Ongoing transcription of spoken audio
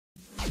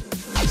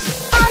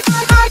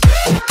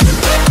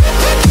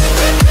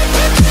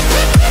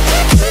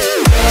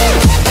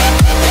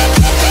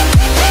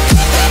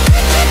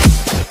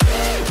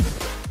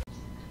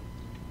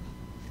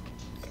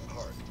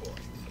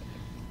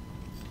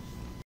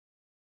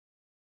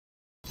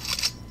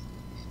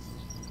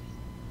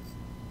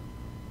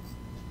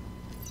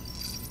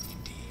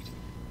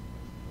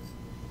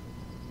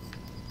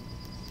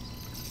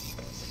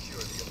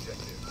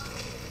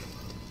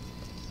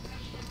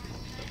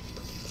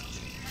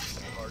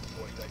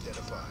Hardpoint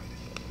identified.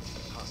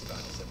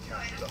 Hostiles have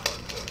captured the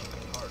hardpoint.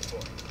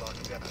 Hardpoint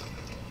locked down.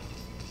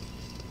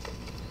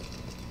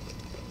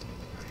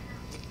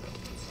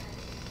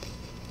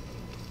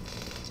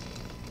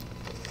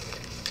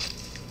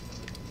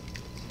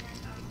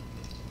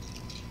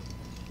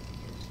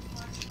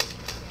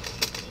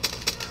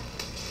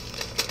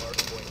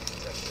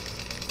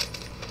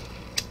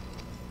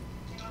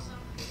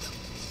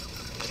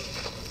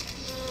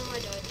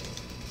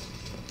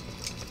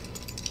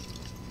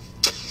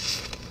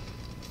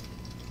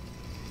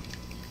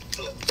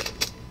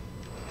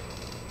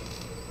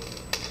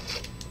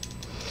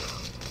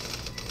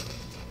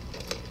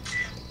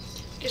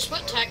 Guess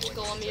what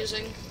tactical I'm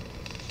using?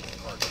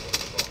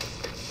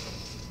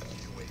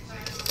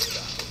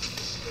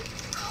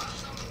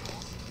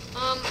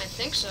 I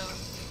think so.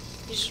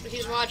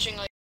 He's watching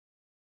like.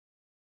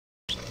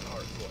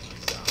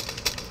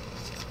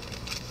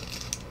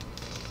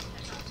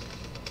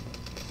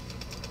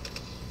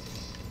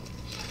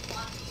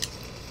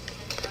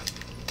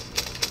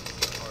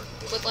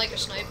 With like a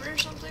sniper or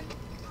something?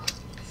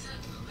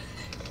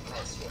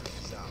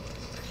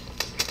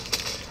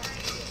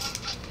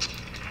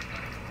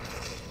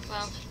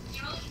 Wow.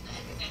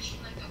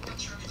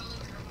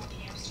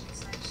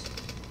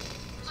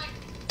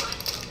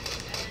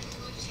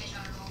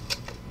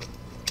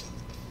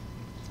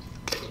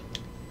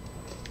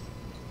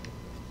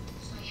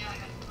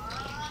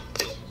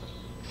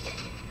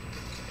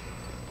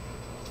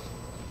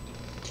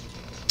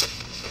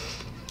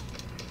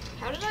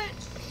 How did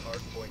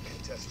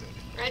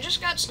I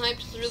just got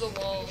sniped through the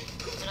wall,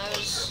 and I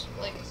was,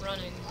 like,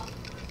 running.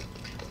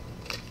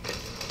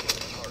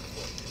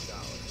 Hardpoint is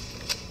ours.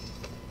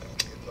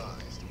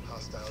 Advised,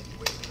 hostile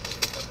UAV.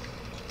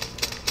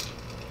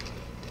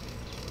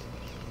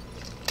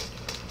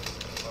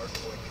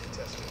 Hardpoint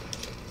contested.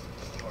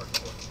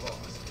 Hardpoint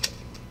lost.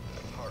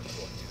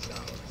 Hardpoint is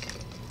ours.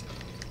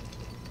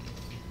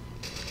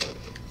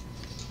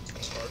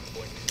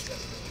 Hardpoint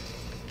contested.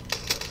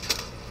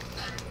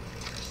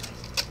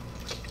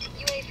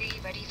 UAV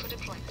ready for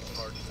deployment.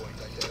 Hardpoint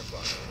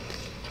identified.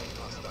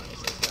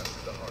 Hostiles have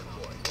captured the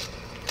hardpoint.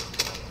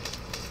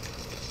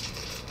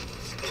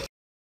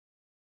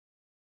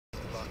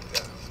 Locked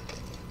down.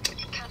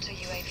 Counter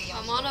UAV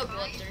I'm on a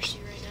bloodthirsty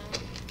right now.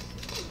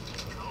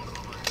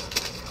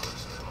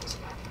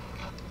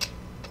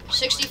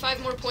 65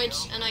 more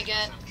points, and I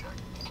get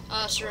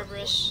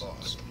Cerberus. Come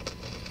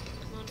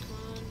on, come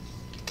on.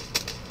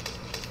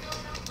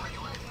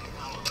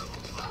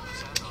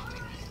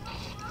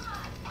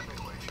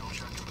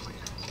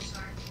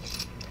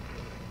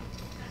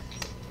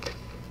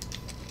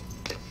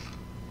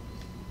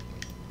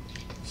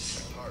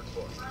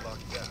 Hardpoint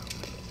locked down.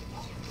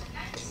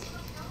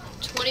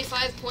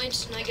 25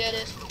 points, and I get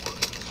it.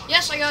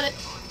 Yes, I got it.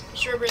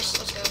 Cerberus,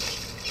 let's go.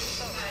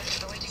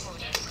 awaiting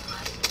order.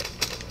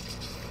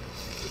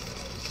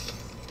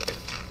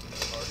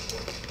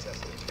 Hardpoint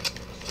contested.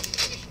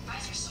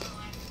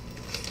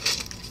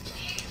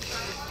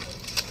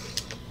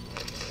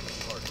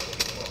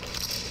 Hardpoint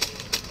lost.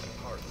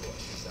 Hardpoint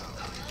is out.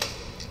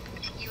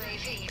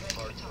 UAV ready for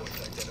Hardpoint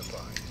target.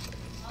 identified.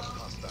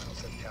 Hostiles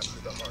have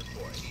captured the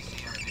hardpoint.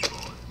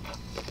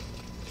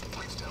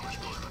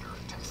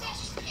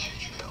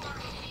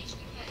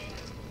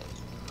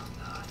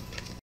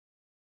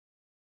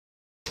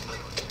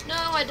 No,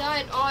 I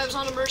died. Oh, I was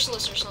on a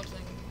merciless or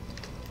something.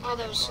 Oh,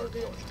 that was so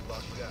good. Hardpoint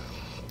locked down.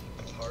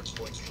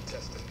 Hardpoint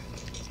contested.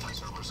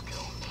 Cerberus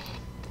kill.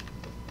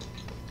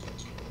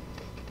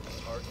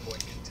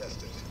 Hardpoint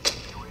contested.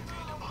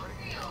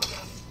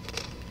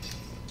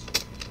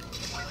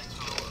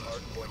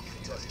 Hardpoint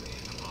contested.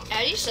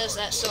 Addy says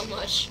that so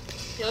much.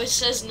 He always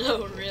says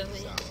no,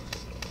 really.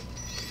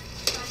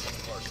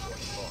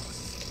 Hardpoint lost.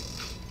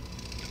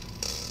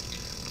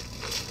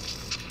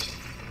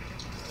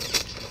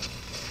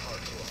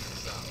 Hardpoint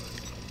is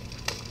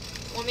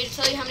ours. Want me to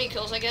tell you how many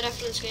kills I get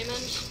after this game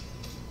ends?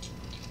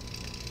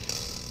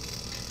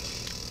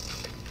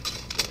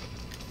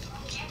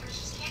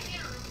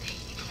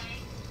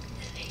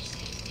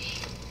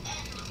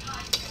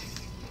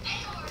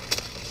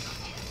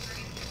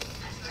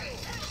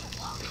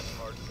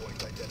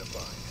 Hardpoint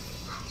identified.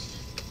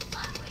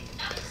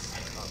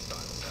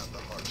 Hostiles have the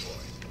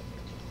hardpoint.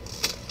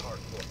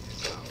 Hardpoint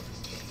is ours.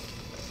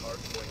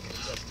 Hardpoint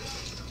contested.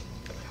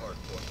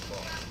 Hardpoint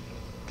lost.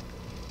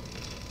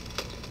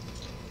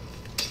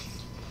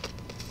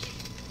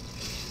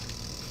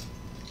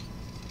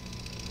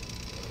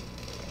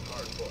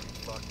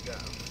 Hardpoint locked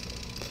down.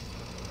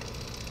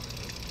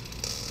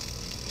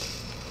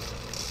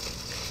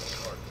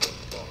 Hardpoint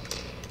lost.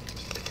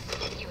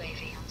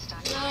 UAV on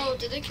standby. No,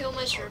 did they kill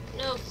my Cerb?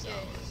 No, yeah.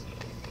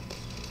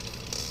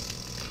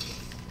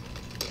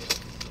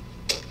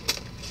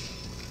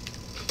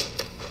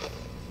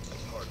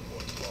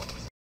 Hardpoint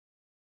lost.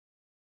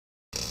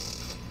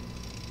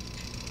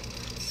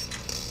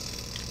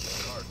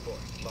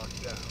 Hardpoint locked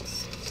down.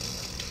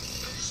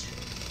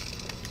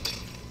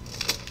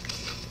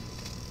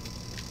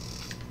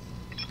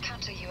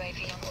 Counter UAV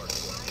on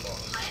Hardpoint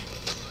lost.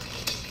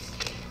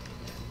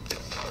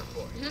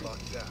 Hardpoint Mhm.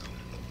 Locked down.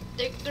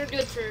 They're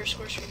good for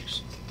score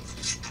streaks.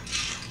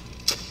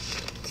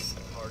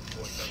 Hard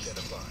point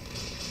identified.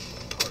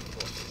 Hard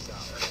point is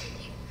ours.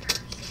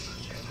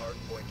 Hard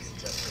point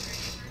contested.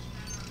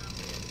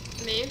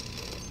 Me?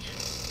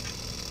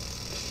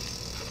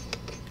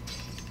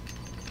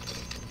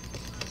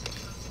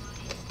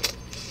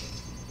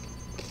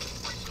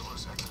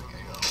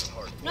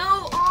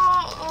 No!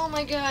 Oh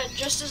my god,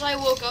 just as I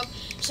woke up.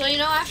 So you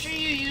know after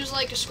you use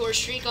like a score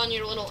streak on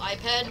your little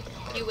iPad,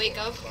 you wake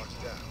up?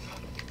 Locked down.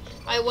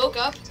 I woke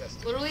up,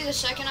 literally the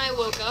second I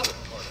woke up,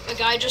 a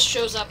guy just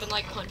shows up and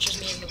like punches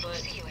me in the butt.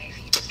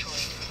 UAV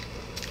destroyed.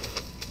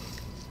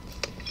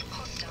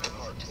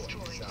 Hostiles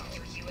destroyed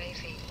your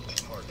UAV.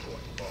 Hard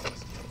point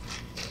lost.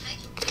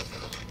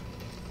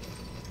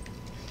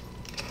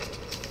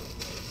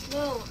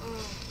 No,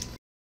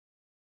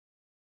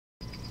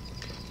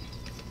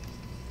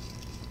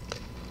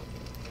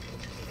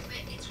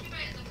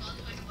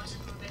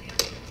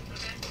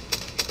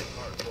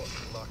 Hard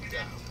point locked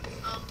down.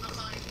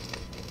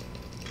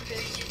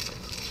 okay.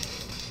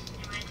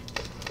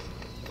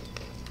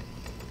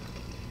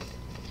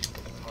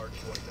 Hard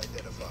point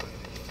identified.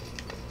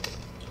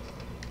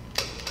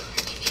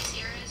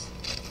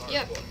 Hard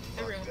Yep, point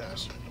everyone locked down.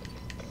 does.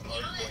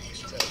 Hard point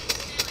contested.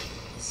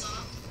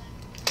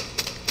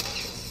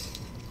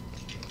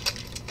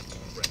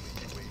 Friendly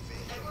UAV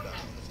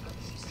inbound.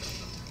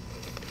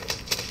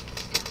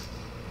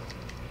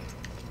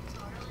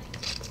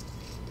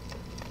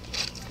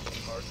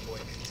 Hard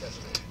point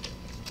contested.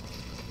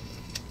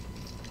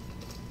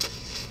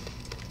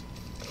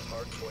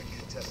 Hard point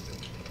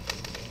contested.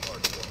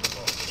 Hard point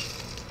lost.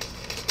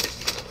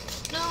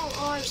 No,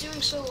 oh, I was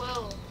doing so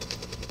well.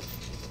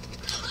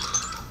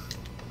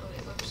 Oh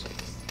wait, whoops.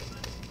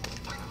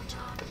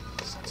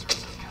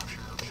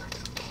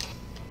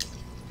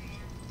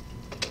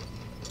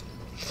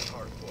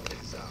 Hard point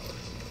is ours.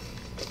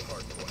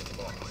 Hard point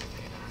lost.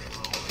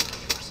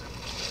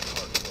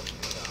 Hard point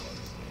is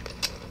ours.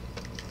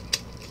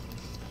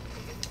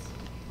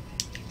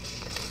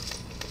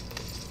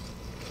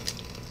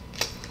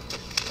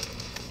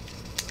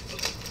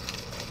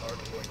 Hard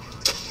point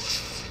contested.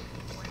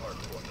 Hard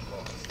point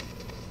lost.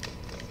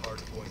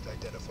 Hard point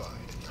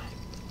identified.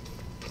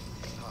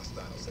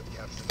 Hostiles have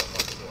captured the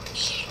hard point.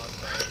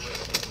 Hostile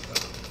risk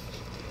inbound.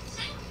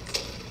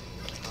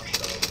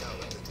 Hostile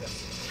tower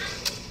detected.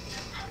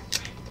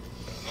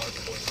 Hard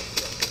point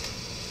contested.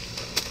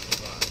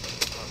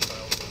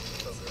 Hostile movement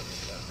program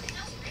inbound.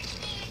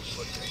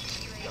 Footprint.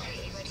 Got UAV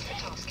it. ready for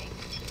tasking.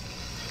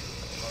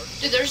 Hard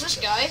Dude, there's this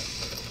guy.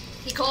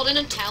 He called in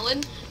a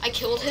Talon. I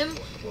killed him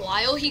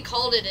while he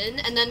called it in,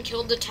 and then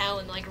killed the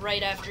Talon like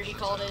right after he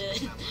called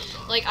it in.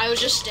 Like I was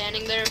just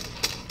standing there,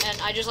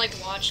 and I just like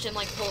watched him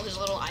like pull his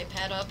little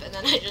iPad up, and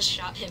then I just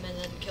shot him and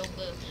then killed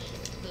the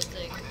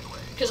thing.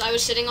 Because I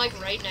was sitting like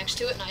right next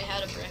to it, and I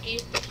had a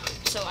breccie,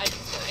 so I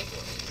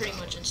pretty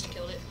much insta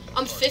killed it.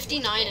 I'm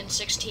 59 and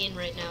 16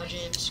 right now,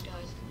 James.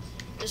 Guys,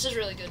 this is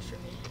really good for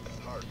me.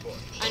 Hard point.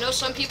 I know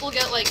some people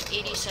get like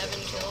 87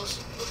 kills.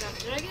 Okay,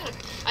 did I get a?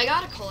 I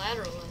got a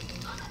collateral. I think.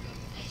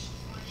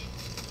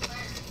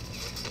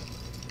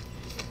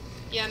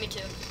 Yeah, me too.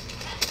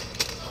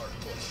 Hard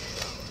point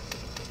is ours.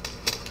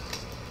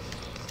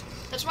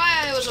 That's why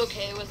I was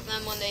okay with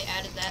them when they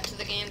added that to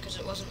the game, because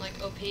it wasn't like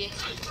OP.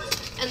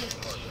 And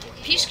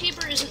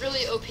Peacekeeper isn't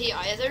really OP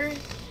either.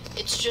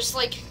 It's just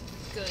like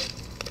good.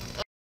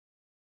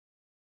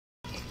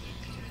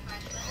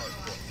 Hard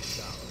point is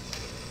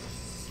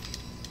ours.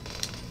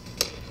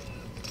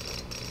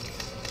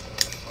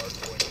 Hard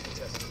point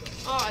contested.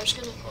 Oh, I was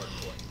gonna. Hard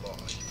point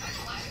lost.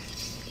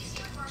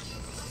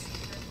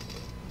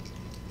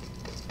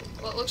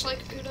 What looks like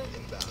Uda?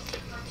 Inbound.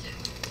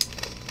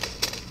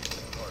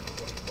 Hard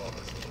point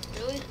lost.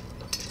 Really?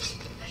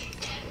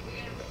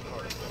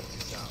 Hard point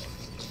is ours.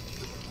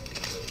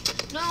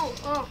 No.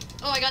 Oh.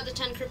 Oh, I got the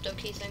 10 crypto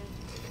key thing.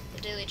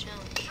 The daily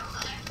challenge. Hard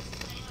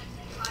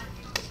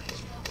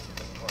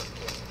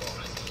point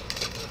lost.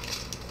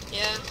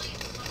 Yeah.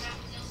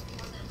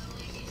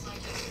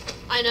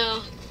 I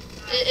know.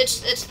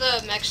 It's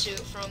the mech suit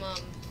from Garad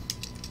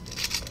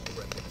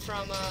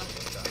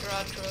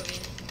Krovi.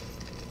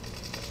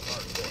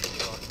 Hard point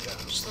locked down.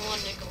 Just the one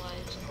Nikolai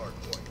is. Hard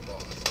point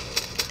lost.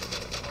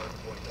 Hard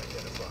point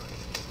identified.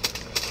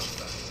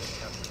 Hostiles have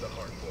captured the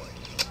hard point.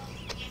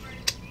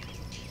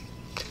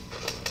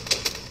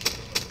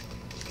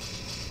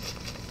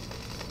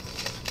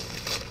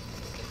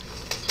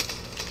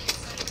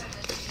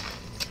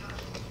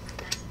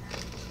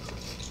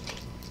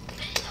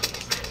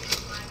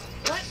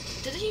 What?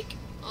 Did he?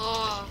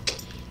 Oh,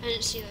 I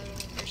didn't see that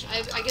other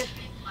person.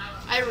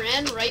 I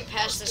ran right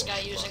past this guy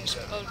using.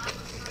 Oh,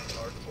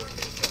 Hard point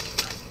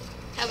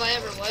contested. have I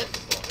ever what?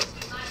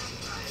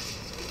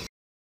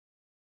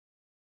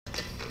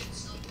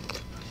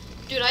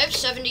 Dude, I have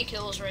 70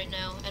 kills right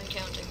now and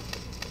counting.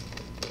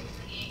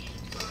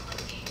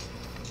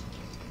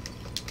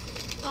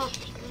 Oh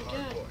my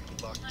Hard god.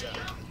 point locked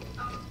down.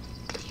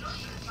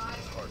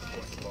 Hard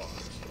point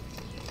lost.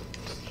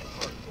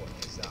 Hard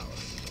point is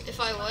ours. If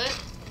I what?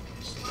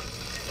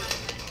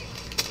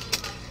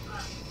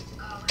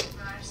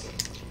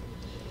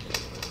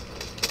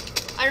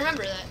 I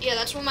remember that. Yeah,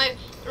 that's when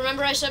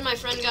remember I said my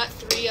friend got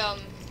 3,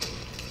 Identified.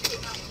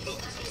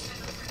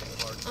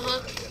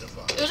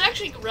 It was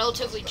actually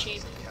relatively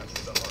cheap.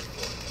 Capture the hard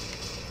point.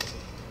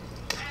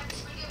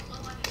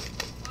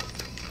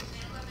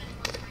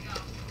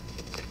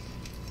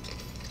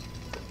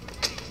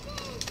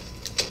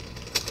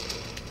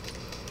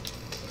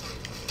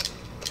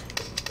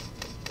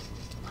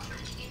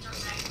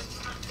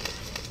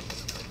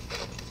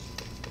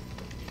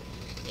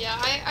 Yeah,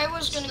 I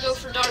was gonna go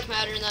for Dark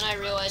Matter, and then I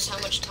realized how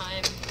much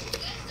time.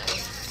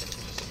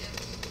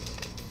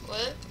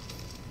 What?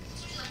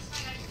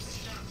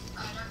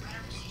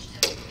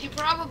 He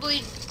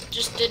probably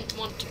just didn't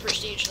want to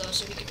prestige though,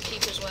 so he could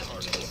keep his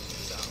weapons.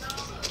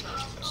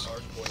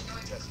 Hard point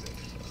contested.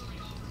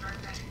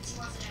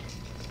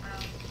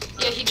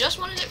 Yeah, he just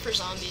wanted it for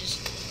zombies,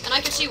 and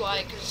I can see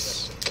why,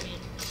 because I mean,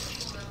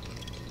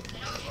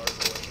 Hard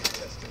point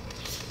contested.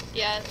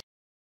 yeah.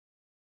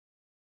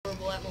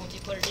 Horrible at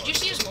multiplayer. Did you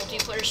see his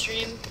multiplayer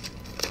stream?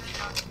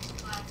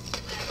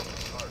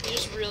 He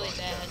was really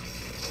bad.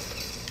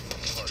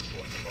 Hard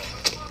point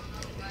lost.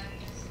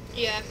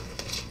 Yeah.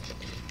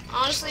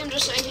 Honestly, I'm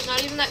just saying he's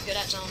not even that good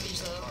at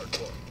zombies though. Hard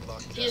point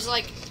locked He's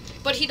like,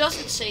 but he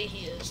doesn't say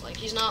he is. Like,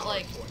 he's not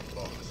like, point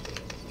lost.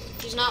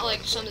 he's not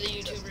like some of the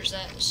YouTubers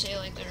that say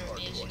like they're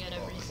amazing at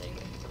everything.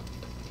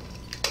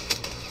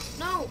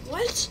 No,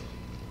 what?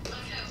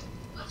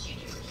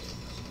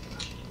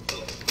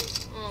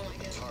 Oh my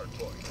god. Hard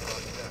point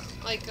locked down.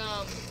 Like,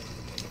 I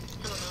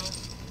don't know.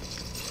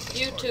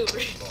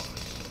 YouTuber. Lost.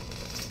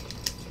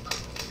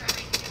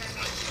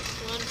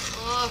 One.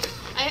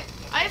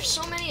 I have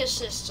so many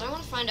assists. I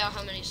want to find out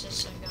how many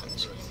assists I've got in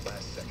this game.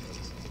 Last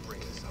seconds. Bring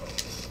this home.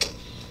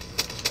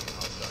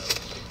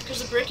 Hostile. Because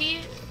the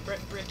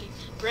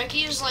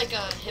Brecci is like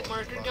a hit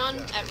marker gun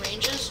at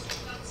ranges.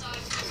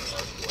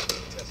 Hard point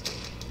contested.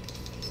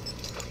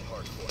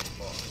 Hard point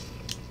lost.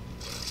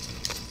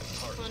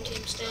 Hard Come on, point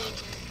team, stay in here.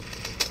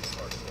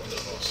 Hard I point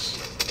need lost.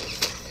 this.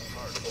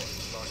 Hard point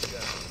locked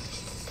down.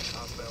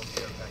 Hostile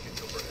care package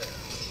overhead.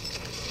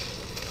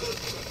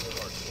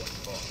 Hard point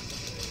lost.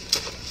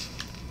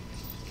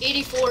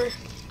 84.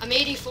 I'm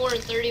 84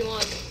 and 31.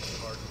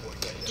 Hard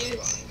point Dude,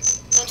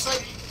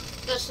 identified.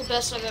 that's the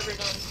best I've ever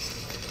done.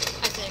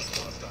 I think.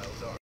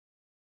 Hostiles are.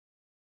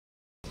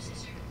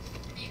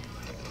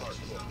 Hard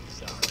point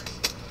south.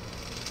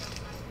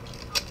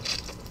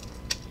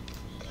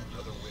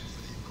 Another win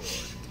for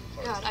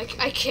the Accord. God,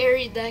 I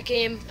carried that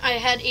game. I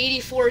had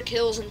 84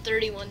 kills and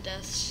 31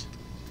 deaths.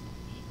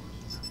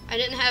 I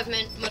didn't have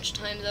much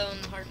time though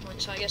in the hard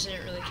point, so I guess I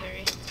didn't really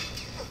carry.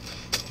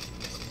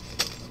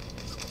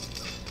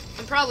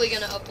 I'm probably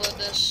gonna upload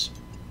this.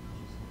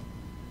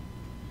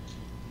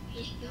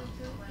 I'm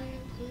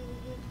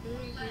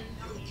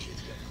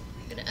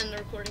gonna end the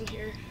recording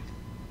here.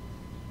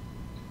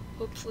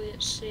 Hopefully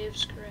it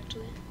saves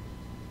correctly.